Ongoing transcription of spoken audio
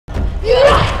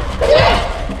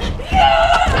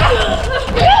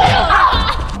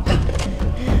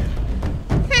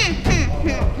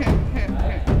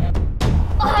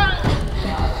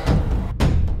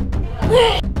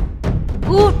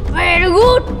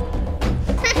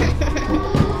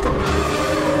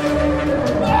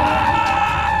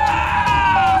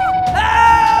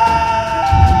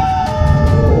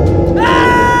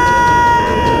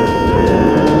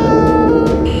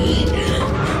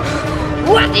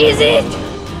is it?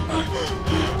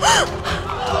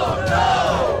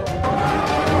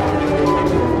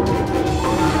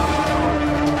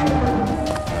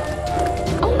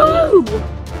 Oh no!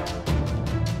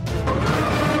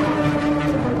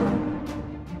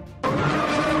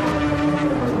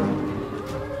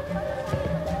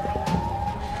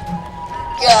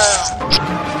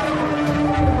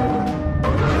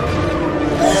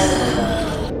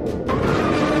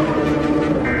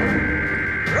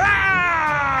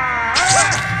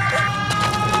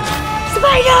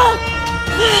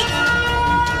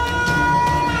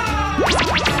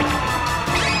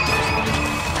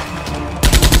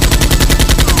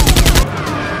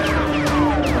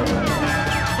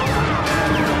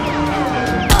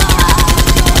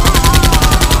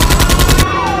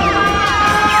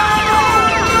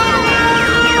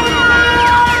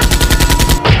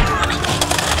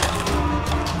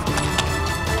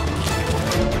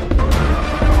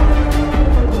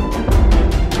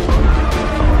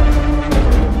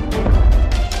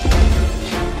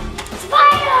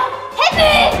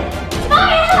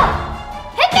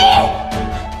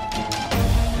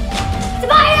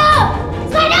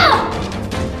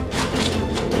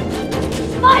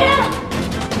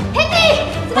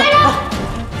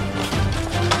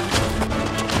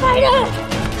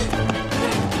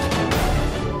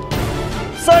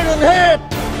 Siren Head!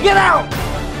 Get out!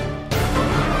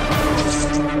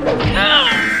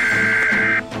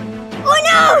 Oh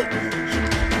no!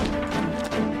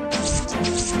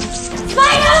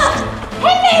 Spider!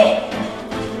 Hit me!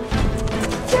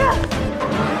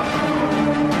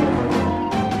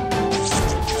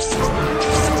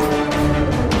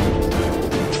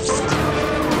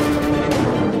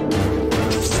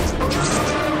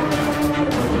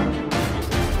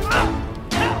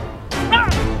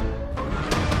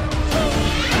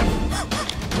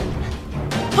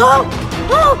 Oh!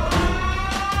 Oh!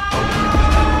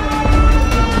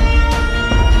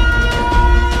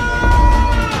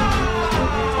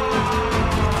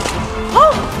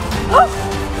 Oh! Oh!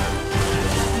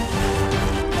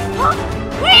 Oh!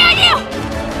 Where are you?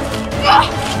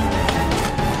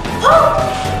 Oh!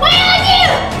 Where are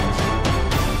you?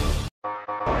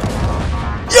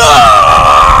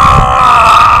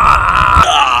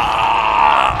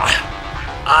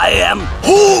 I am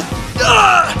who?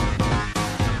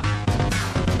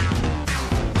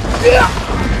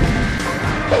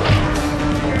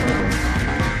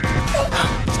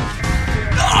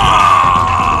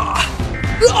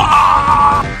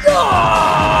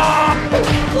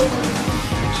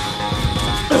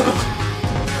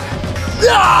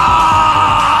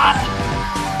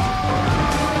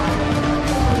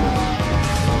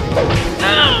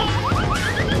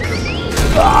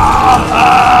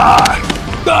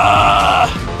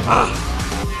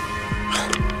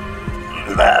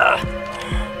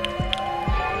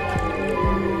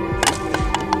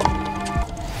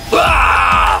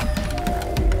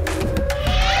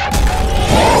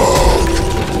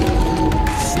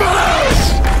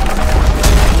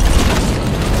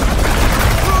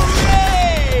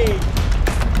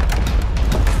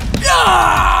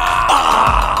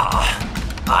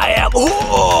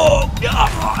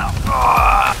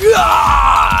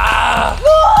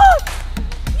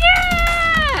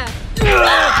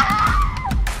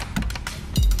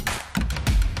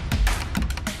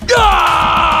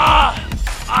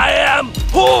 I am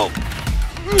who?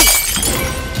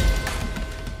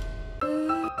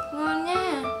 Ngon nha.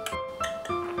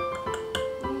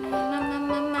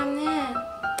 Nam nha.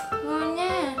 Ngon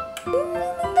nha.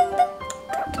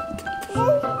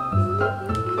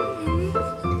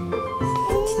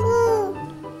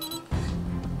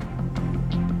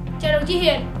 Chào đồng chí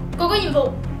Hiền, cô có nhiệm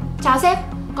vụ. Chào sếp,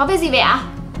 có việc gì vậy ạ?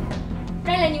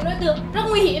 Đây là những đối tượng rất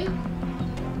nguy hiểm.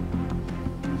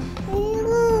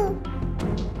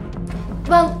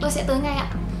 Vâng, tôi sẽ tới ngay ạ.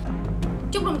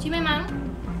 Chúc đồng chí may mắn.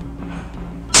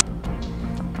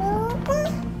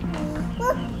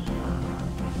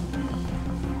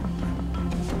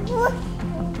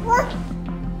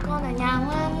 Con ở nhà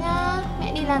ngoan nhá,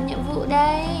 mẹ đi làm nhiệm vụ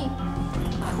đây.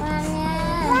 Ngoan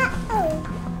nha.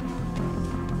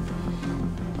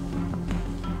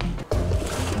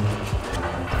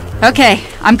 Okay,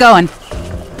 I'm going.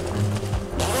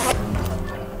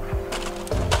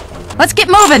 Let's get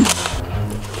moving!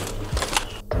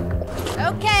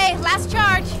 Okay, last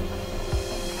charge.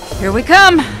 Here we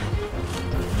come!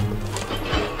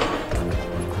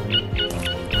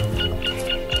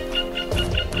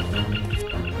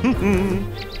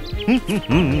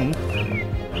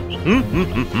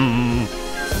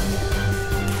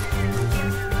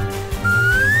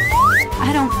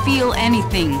 I don't feel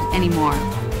anything anymore.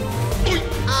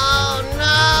 Oh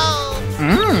no!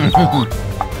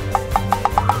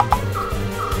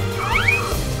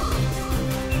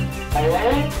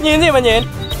 Nhìn gì mà nhìn?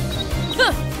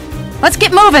 Let's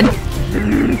get moving.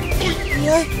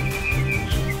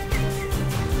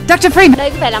 Dr. Freeman. Đây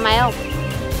có phải là mày không?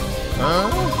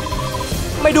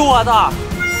 Mày đùa tao à?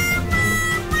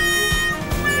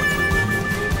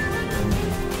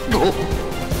 Ôi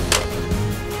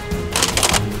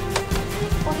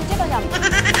tôi chết tao nhầm.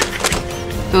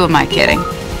 Who am I kidding?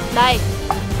 Đây.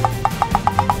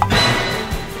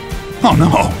 Oh no,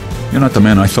 you're not the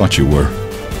man I thought you were.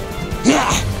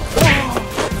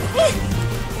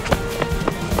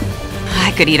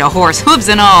 I could eat a horse, hooves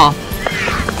and all.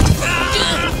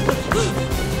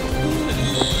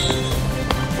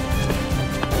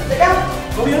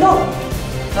 Có biến không?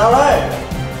 Sao đây?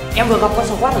 Em vừa gặp con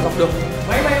SWAT ở dọc đường.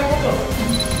 Máy bay không có cửa.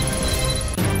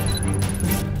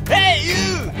 Hey,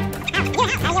 you!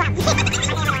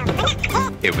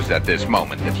 It was at this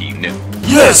moment that he knew.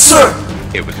 Yes, sir!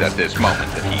 It was at this moment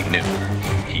that he knew.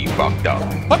 He fucked up.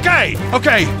 Okay,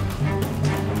 okay.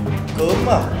 Cớm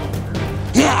à?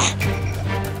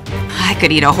 I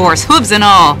could eat a horse, hooves and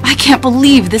all. I can't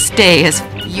believe this day is...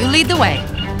 You lead the way.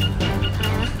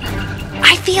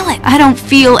 I feel it. I don't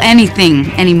feel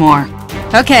anything anymore.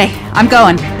 Okay, I'm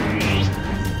going.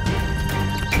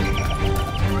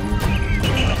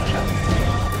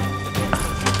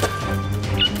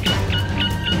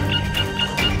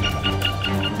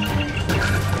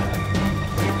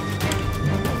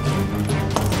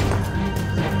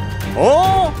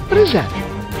 Oh! What is that?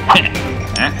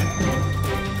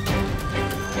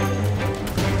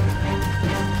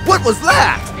 What was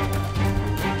that?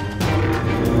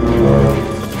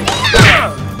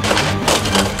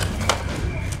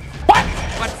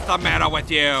 What's the matter with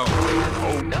you?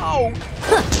 Oh no!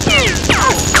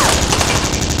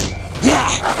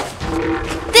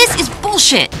 This is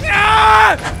bullshit.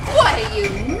 What are you,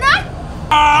 nuts?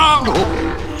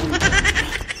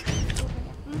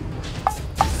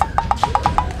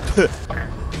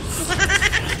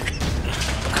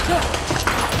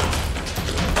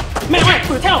 Mẹ ơi,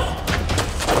 đuổi theo!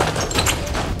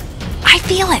 I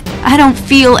feel it. I don't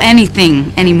feel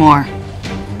anything anymore.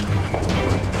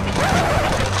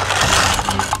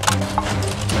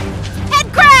 Head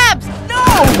crabs!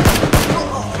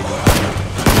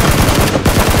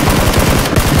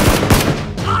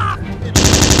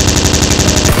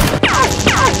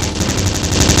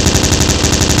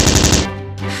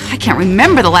 I can't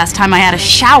remember the last time I had a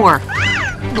shower.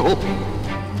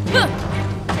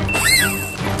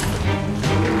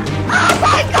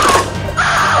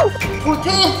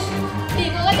 Thì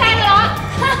của cái chai đó.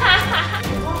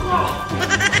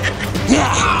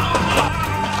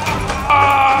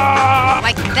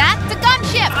 Like that's a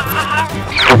gunship!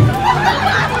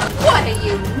 What are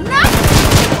you, nuts?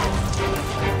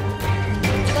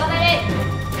 Cho đây đi.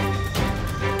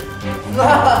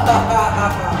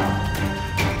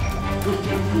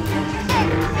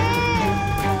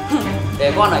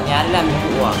 Để con ở nhà đi làm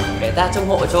nhiệm vụ à? Để ta trông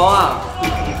hộ cho.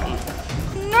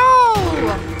 No!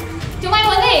 Chúng anh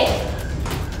muốn gì?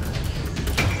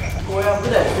 Cô em cứ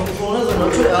để xuống nữa rồi nói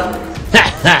chuyện.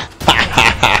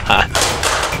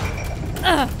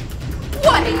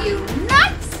 What are you,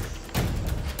 nuts?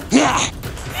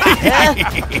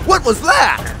 What was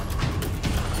that?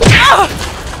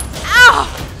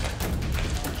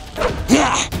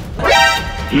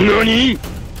 NANI?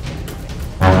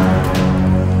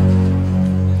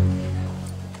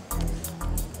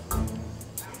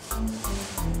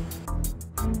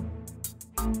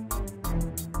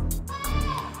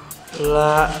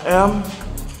 Là em.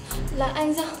 Là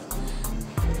anh sao?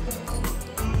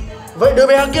 Vậy đứa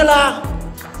bé kia là?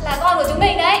 Là con của chúng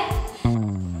mình đấy.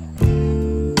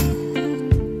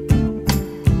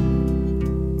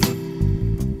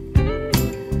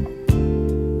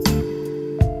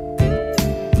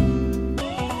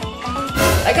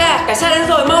 Đại ca, cảnh sát đến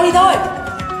rồi, mau đi thôi.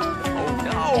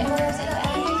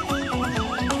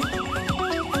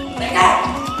 Đại ca.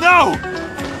 No!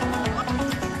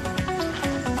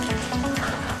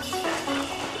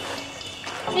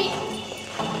 Đi.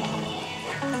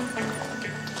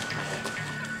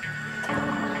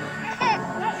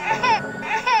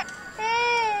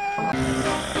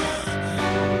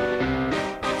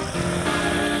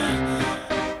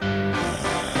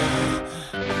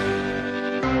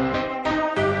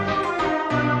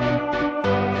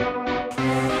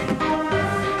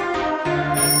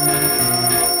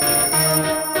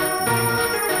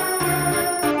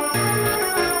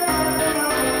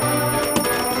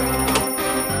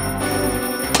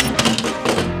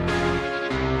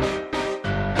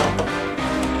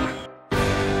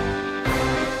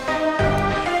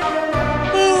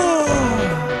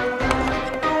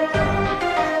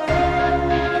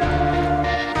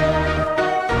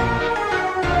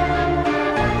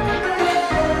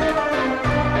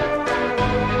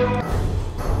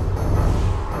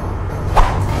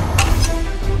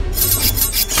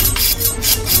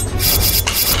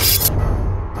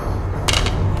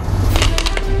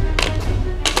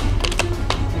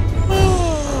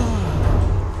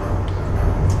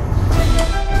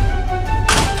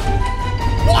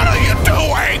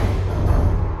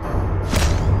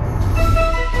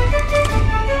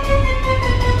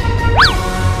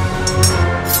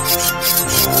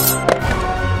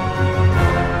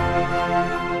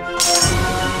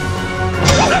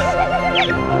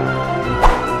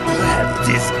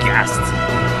 fast!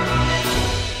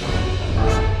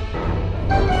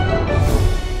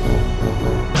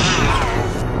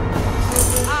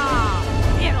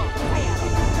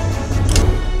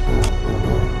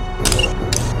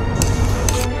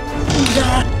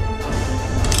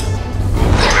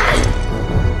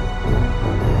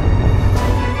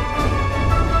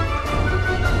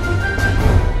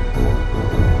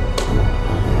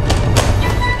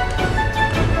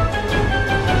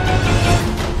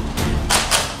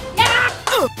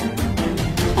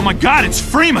 Oh my God, it's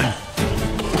Freeman!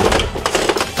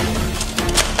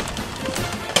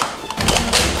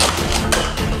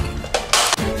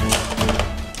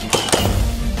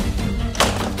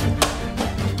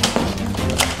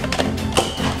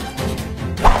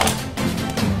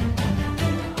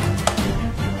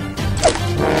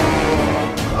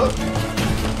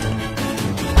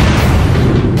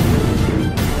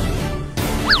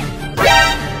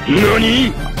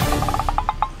 NANI?!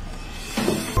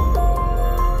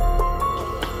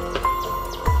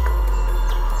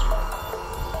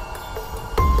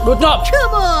 Good job.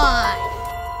 Come on!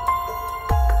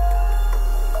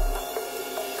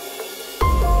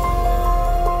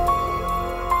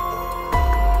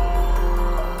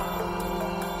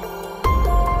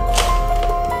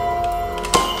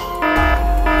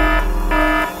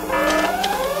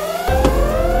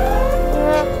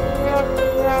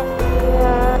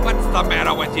 What's the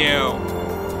matter with you?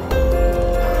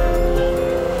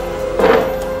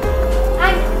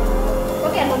 Anh, có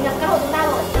kẻ đột nhập căn hộ chúng ta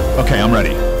rồi. Okay, I'm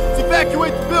ready. Let's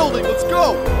evacuate the building. Let's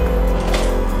go.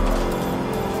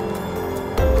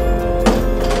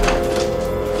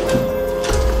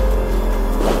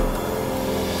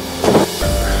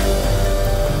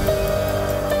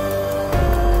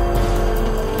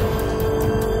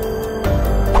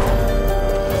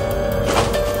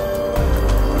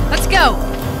 Let's go!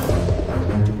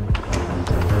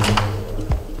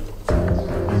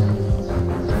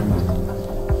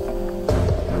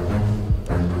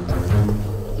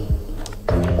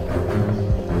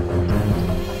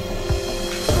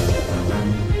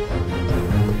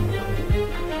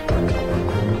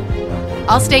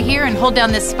 I'll stay here and hold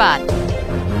down this spot.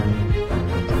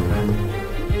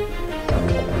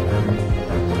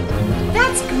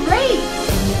 That's great!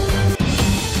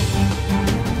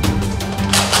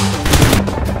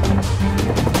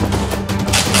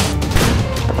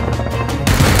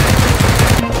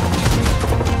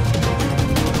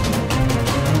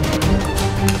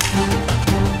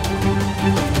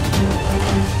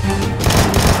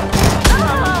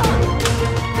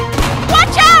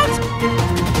 Watch out!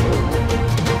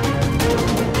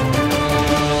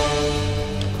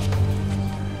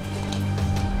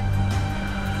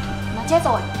 Nó chết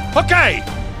rồi. Okay.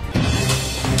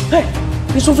 Hey,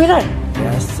 đi xuống phía này.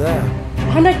 Yes, sir.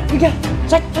 Anh đây, đi kìa.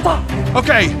 Sách cho ta.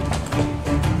 Okay,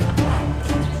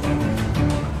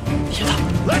 Đi cho ta.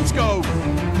 Let's go.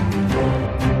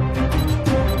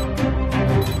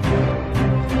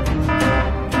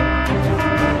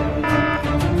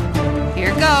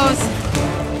 Here goes.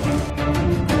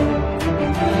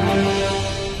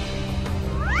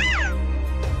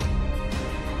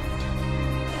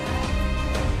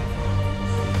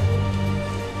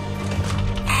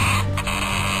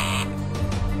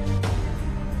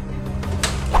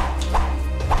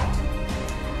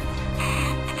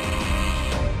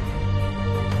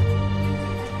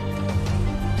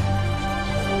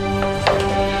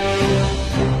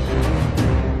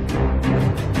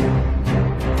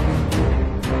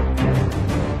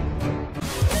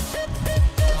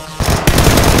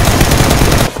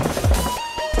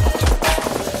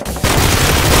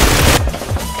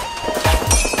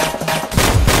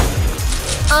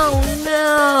 Oh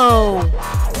no!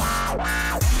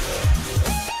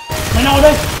 Mày nào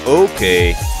đây?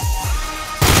 Okay.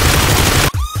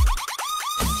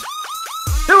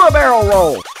 Do a barrel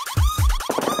roll.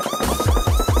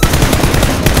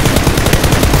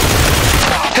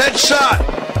 Headshot.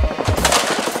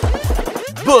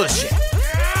 Bullshit.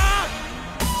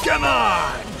 Come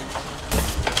on.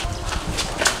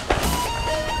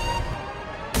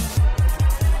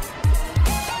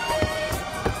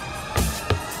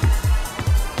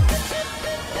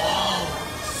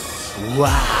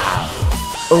 Wow.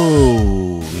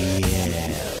 Oh yeah.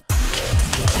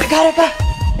 Đại ca,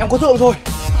 em có thượng rồi.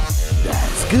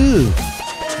 That's good.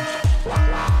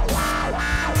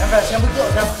 Em về xem bức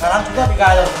tượng xem khả năng chúng ta bị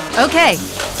gài rồi. Okay.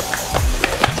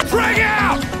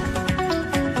 Frag out.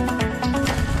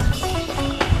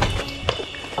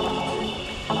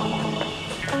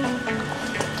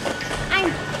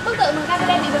 Anh, bức tượng bằng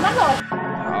camera bị biến mất rồi.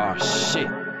 Oh, shit.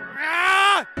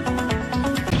 Ah!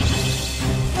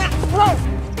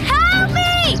 Help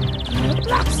me!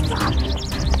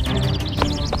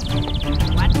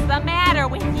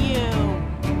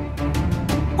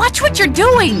 you're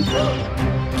doing!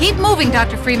 Keep moving,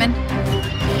 Dr. Freeman.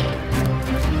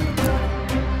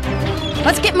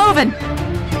 Let's get moving.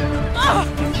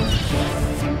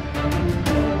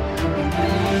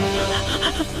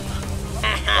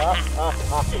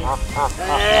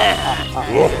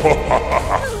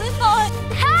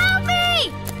 Help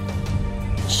me!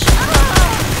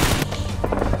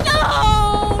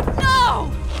 No!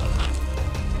 No!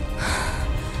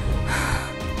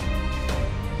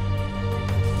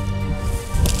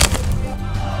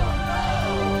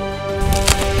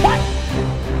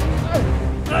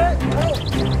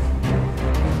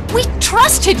 We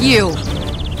trusted you!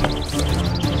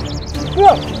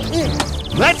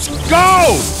 Let's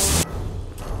go!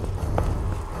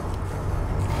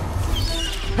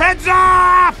 Heads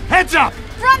up! Heads up!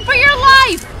 Run for your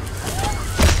life!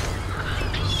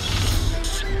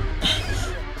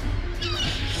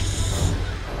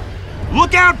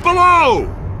 Look out below!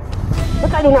 Nó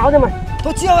chạy đường nào rồi mày?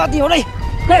 Tôi chia ra tìm vào đây.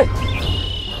 Đây.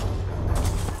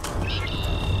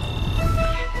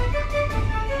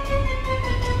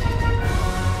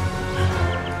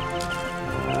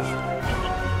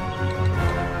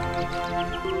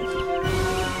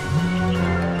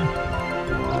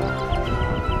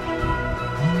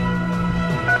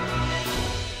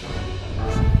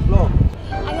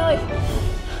 Anh ơi,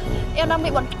 em đang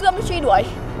bị bọn cướp nó truy đuổi.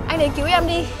 Anh đến cứu em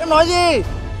đi. Em nói gì?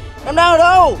 Em đang ở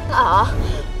đâu? Ở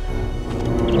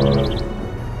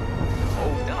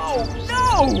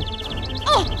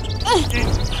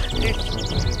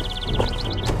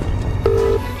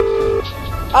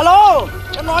Alo,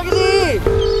 em nói cái gì?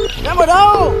 Em ở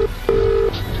đâu?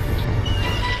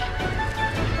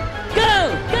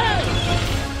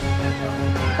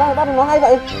 Sao người ta đừng nói hay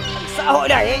vậy? Xã hội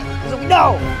này ấy, dùng cái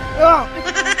đầu, đúng không?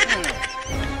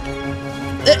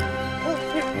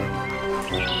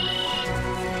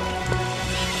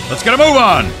 Let's get a move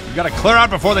on! We gotta clear out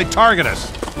before they target us.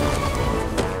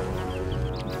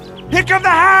 Here come the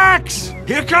hacks!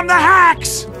 Here come the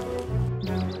hacks!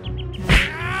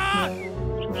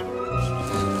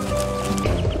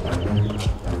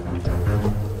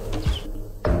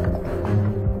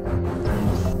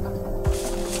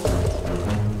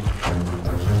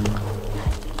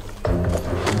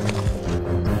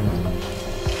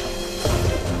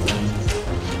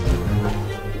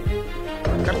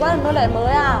 quá nó lại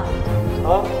mới à?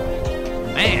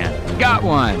 Man, got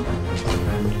one.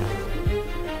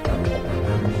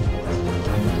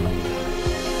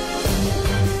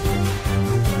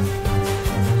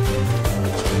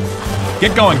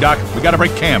 Get going, Doc. We gotta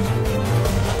break camp.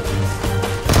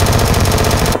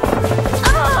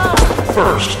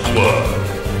 First blood.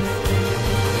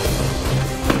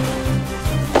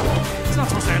 It's not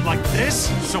supposed to end like this.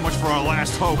 So much for our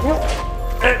last hope.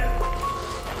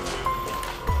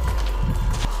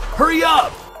 Hurry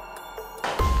up!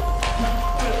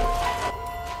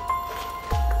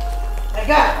 Đại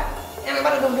ca, em bị bắt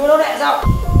được đồng chúa đâu đệ sao?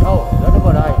 Đâu, nó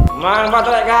vào đây. Mang vào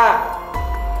cho đại ca.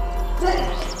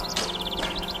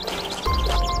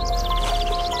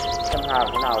 Em Hà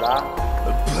thế nào đã?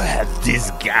 Bad,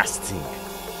 disgusting.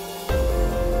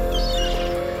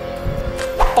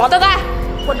 Bỏ tao ra,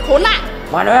 quần khốn nạn.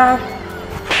 Mày nói ai?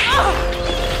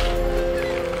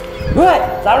 Ngươi,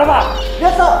 dám đâu mà,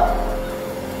 biết sợ.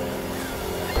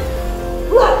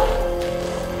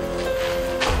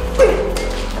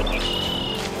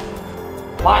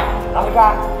 Mày, làm cái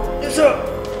ca, biết sợ.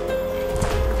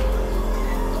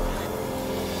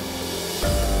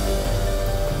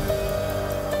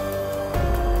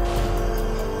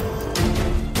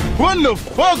 What the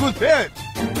fuck was that?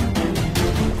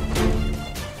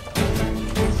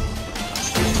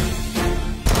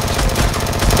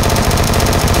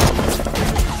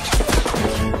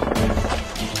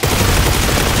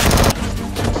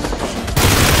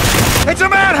 It's a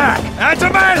mad hack! It's a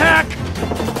mad hack!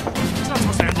 It's not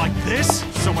supposed to end like this.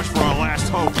 So much for our last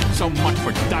hope. So much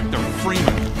for Dr.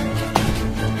 Freeman.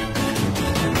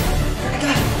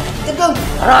 Tiến công.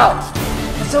 Nào.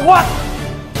 SWAT.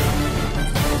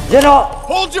 General.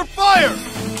 Hold your fire!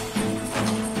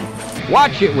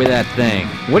 Watch it with that thing.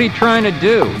 What are you trying to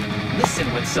do?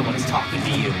 Listen when someone's talking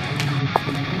to you.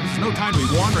 There's no time to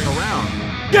be wandering around.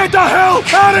 Get the hell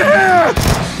out of here!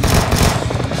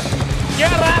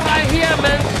 Get out right here,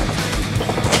 man.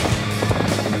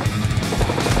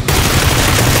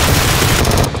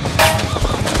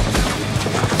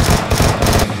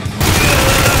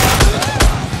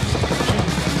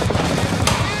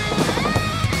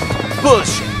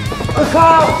 Push. Go.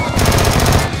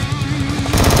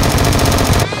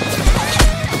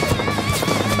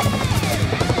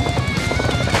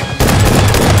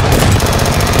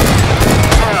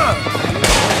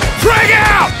 Frag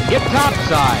out! Get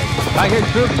I hear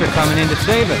troops are coming in to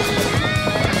save us.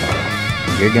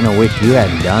 You're gonna wish you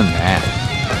hadn't done that.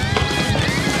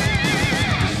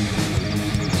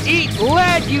 Eat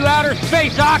lead, you outer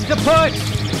space octopus!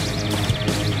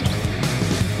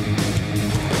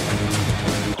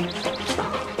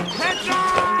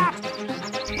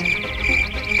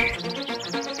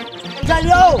 Ra đi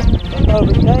đâu?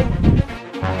 Mình đây.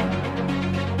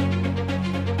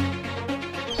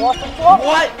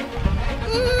 Ôi!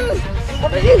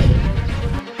 Con này đi!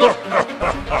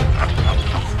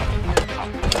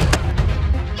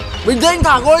 Bình tĩnh,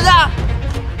 thả cô ấy ra!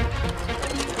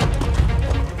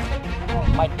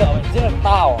 Mày tự mày giết được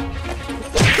tao à?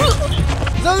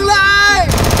 Dừng lại!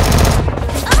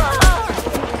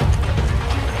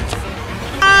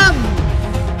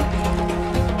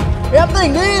 Em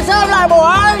tỉnh đi, sao em lại bỏ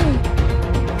anh?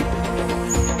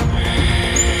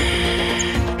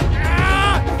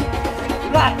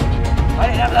 Lại! Quay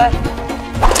lại em đây!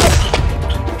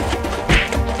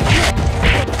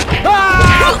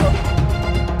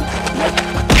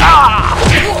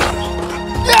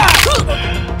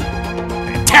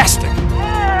 Fantastic!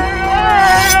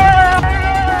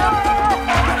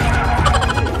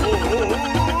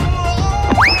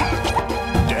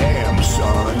 Damn,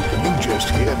 son, you just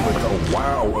hit with a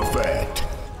wow effect.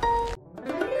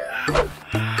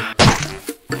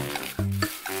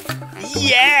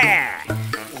 Yeah!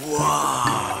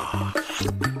 Wow.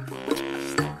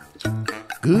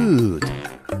 Good.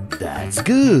 That's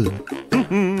good.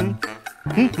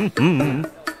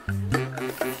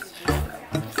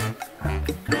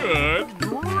 Good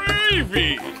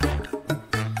gravy!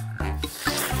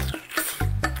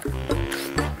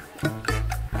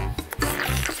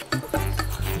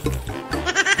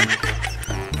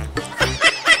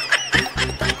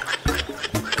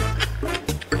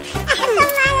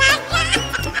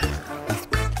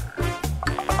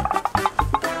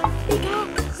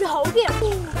 Dấu kìa.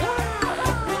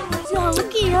 Dấu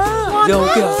kìa. Dấu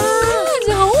kìa.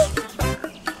 Dấu.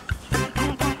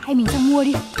 Hay mình sang mua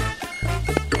đi.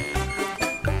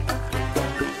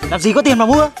 Làm gì có tiền mà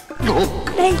mua?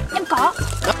 Đây, em có.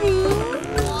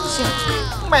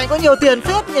 Mày có nhiều tiền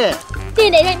phết nhỉ?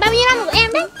 Tiền để dành bao nhiêu năm của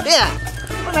em đấy. Thế à?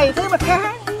 Con này thế mà khá.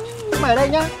 Mày ở đây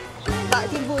nhá. Lại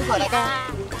tin vui của đại ca.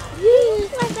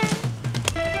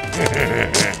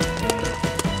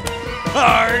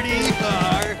 Party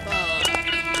hard!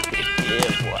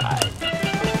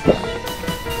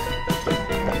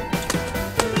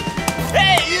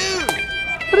 Hey, you!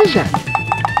 What is that?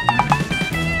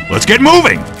 Let's get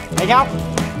moving! Ê nhóc,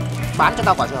 bán cho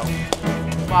tao quả dầu.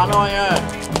 Bán thôi ơi.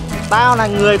 Tao là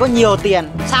người có nhiều tiền,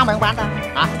 sao mày không bán tao?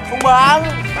 Hả? Không bán.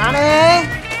 Bán đi.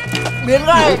 Biến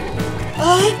ngay.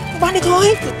 Ơi, bán đi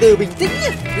thôi. Từ từ bình tĩnh nhá.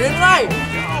 Biến ngay.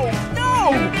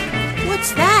 No.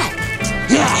 What's that?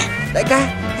 Đại ca,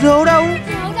 dầu đâu?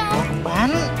 Dấu đâu? Không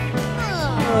bán.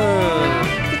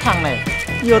 Cái thằng này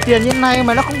nhiều tiền như này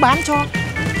mà nó không bán cho.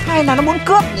 Hay là nó muốn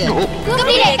cướp nhỉ? Cướp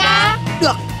đi đại ca.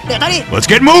 Được, để tao đi. Let's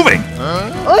get moving!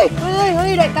 Ơi,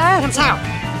 đại ca. Làm sao?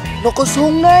 Nó có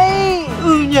súng đấy.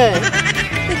 Ừ nhỉ.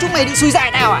 Thế chúng mày định xui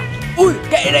dại tao à? Ui,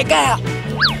 kệ đại ca.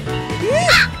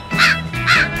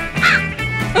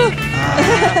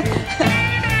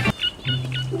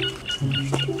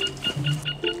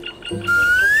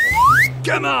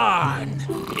 Come on!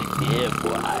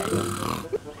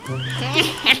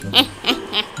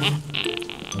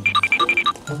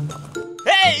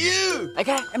 Hey, you! Đại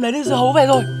ca, em lấy nước dưa hấu về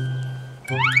rồi.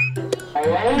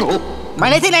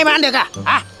 Mày lấy thế này mà ăn được à?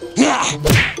 Hả?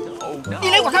 Đi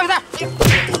lấy quả khao ra.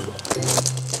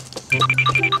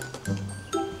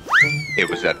 It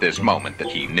was at this moment that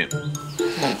he knew.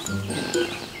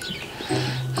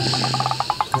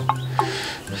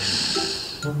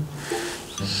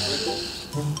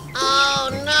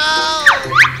 Oh no.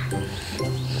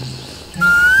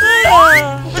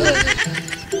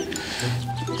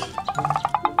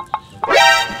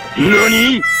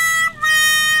 NANI?!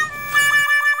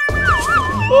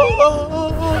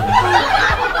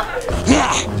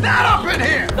 Not up in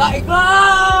here! Đại ca!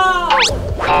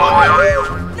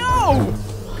 No!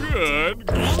 Good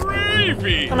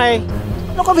gravy! Thằng này,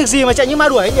 nó có việc gì mà chạy như ma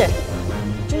đuổi ấy nhỉ?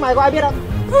 Chúng mày có ai biết không?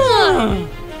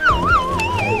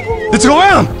 Let's go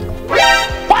out!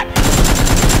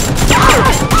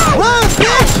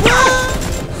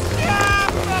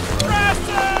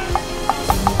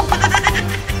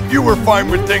 You were fine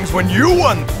with things when you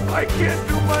won. I can't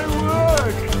do my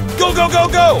work. Go, go, go,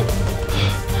 go!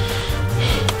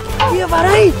 Kia vào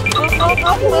đây!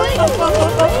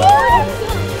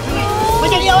 Mày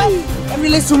chạy đi đâu ấy? Em đi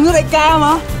lấy súng cho đại ca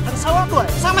mà. Thằng 6 tuổi,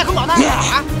 sao mày không bỏ tay?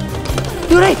 Hả?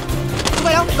 Đưa đây! Chúng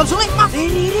mày đâu? Cầm súng đi, mau!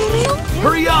 Đi.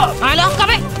 Hurry up! Ai đó, cầm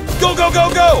đi! Go, go, go,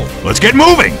 go! Let's get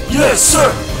moving! Yes,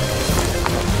 sir.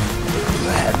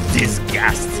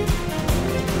 Disgusting.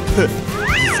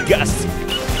 Disgusting.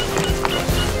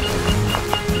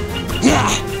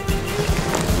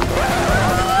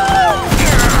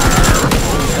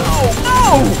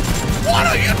 No! What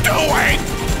are you doing?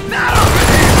 Not over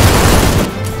there!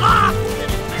 Ah!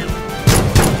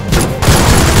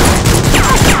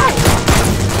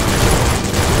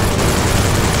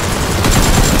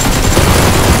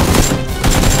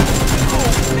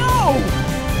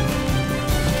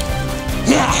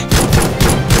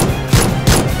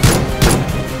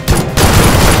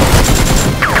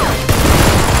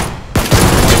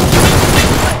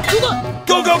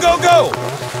 Go, go, go, go!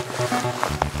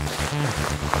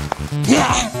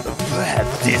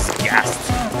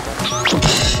 Disgusting.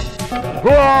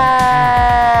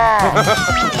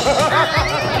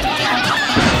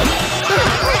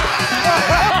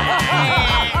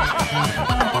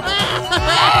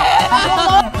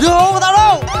 Vô tao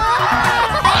đâu.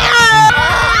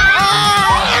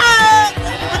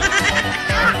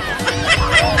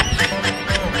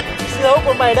 Dưa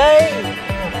của mày đây.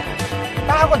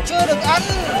 Tao còn chưa được ăn.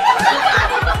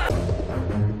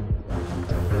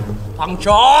 Thằng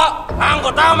chó, hàng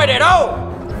của tao mày để đâu?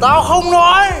 Tao không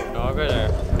nói. Nói cái gì?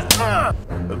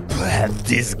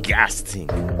 Disgusting.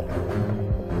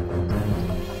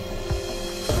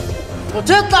 Còn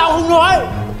chết tao không nói.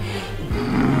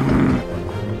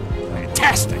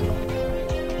 Fantastic.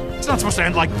 It's not supposed to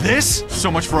end like this.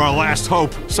 So much for our last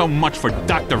hope. So much for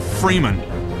Dr. Freeman.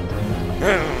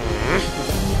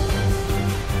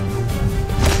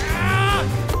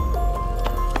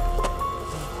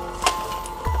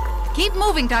 Keep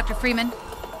moving, Dr. Freeman.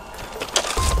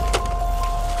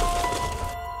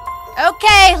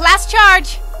 Okay, last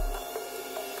charge.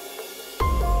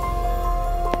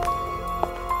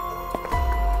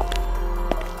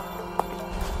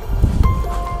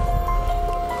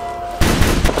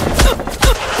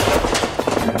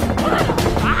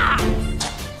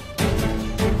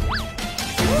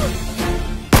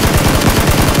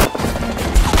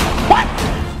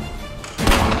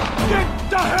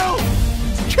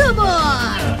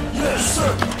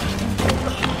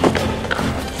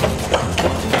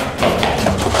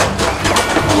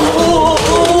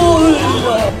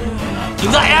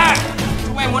 Đứng dậy á!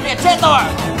 Chúng mày muốn để chết tao à?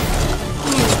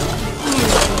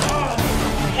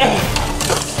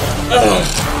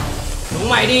 Chúng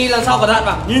mày đi lần sau cẩn thận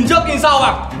vào. Nhìn trước nhìn sau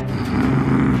vào.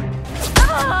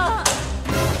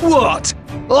 What?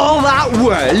 All that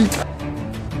way?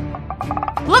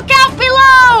 Look out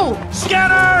below!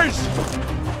 Scanners!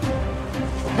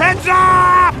 Heads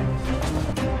up!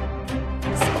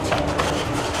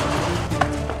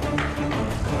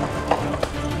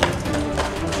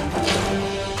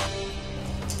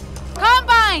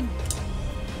 Combine!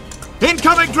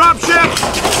 Incoming dropship!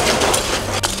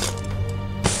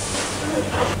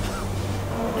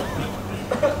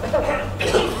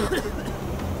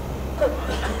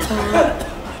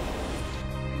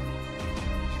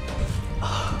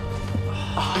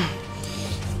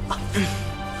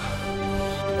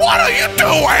 What are you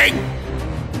doing?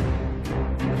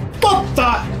 What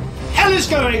the hell is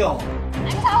going on?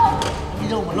 Anh sao? Đi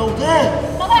đâu mà lâu thế?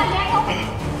 Có phải là anh không?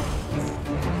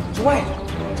 Chúng mày,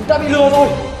 chúng ta bị lừa rồi.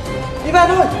 Đi về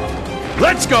thôi.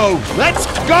 Let's go! Let's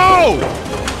go!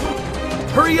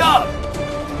 Hurry up!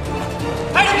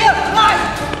 Hãy đừng kia, lại!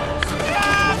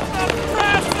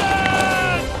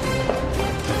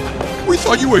 We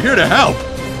thought you were here to help.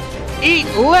 Eat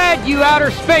lead, you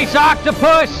outer space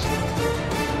octopus!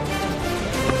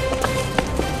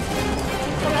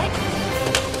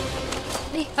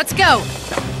 Let's go.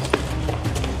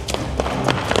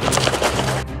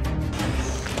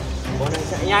 Bọn này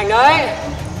chạy nhanh đấy.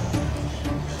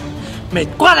 Mệt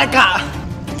quá lại cả.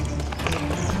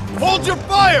 Hold your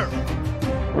fire!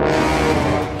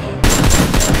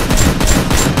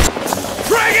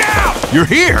 Bring out! You're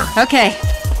here. Okay.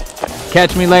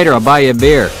 Catch me later, I'll buy you a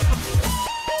beer.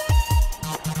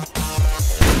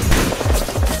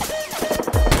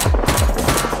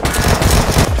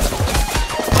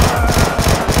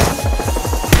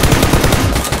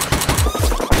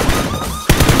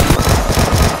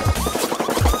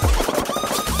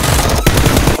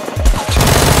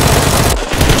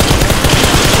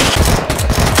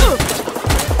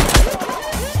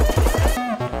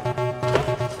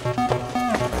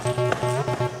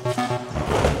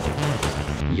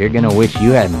 You're gonna wish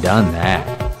you hadn't done that.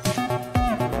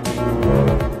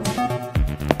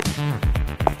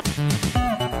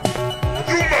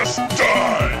 You must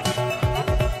die!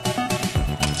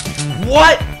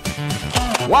 What?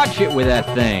 Watch it with that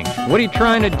thing. What are you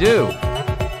trying to do?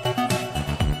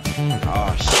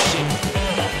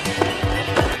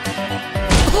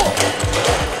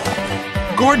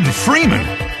 Gordon Freeman.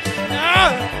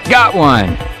 Got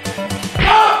one.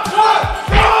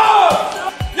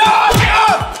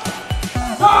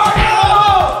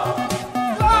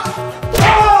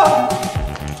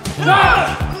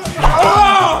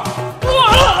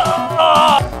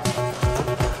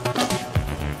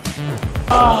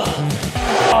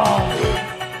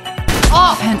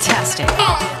 Oh, fantastic.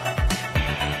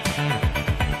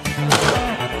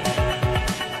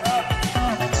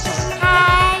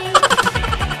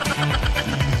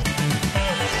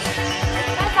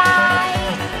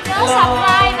 Nhớ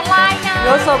subscribe và like nha.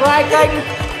 Nhớ subscribe kênh,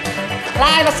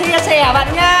 like và share bạn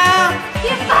nha.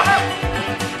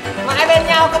 Mãi bên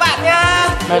nhau các bạn nha.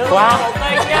 Mệt quá.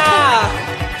 Kênh nha.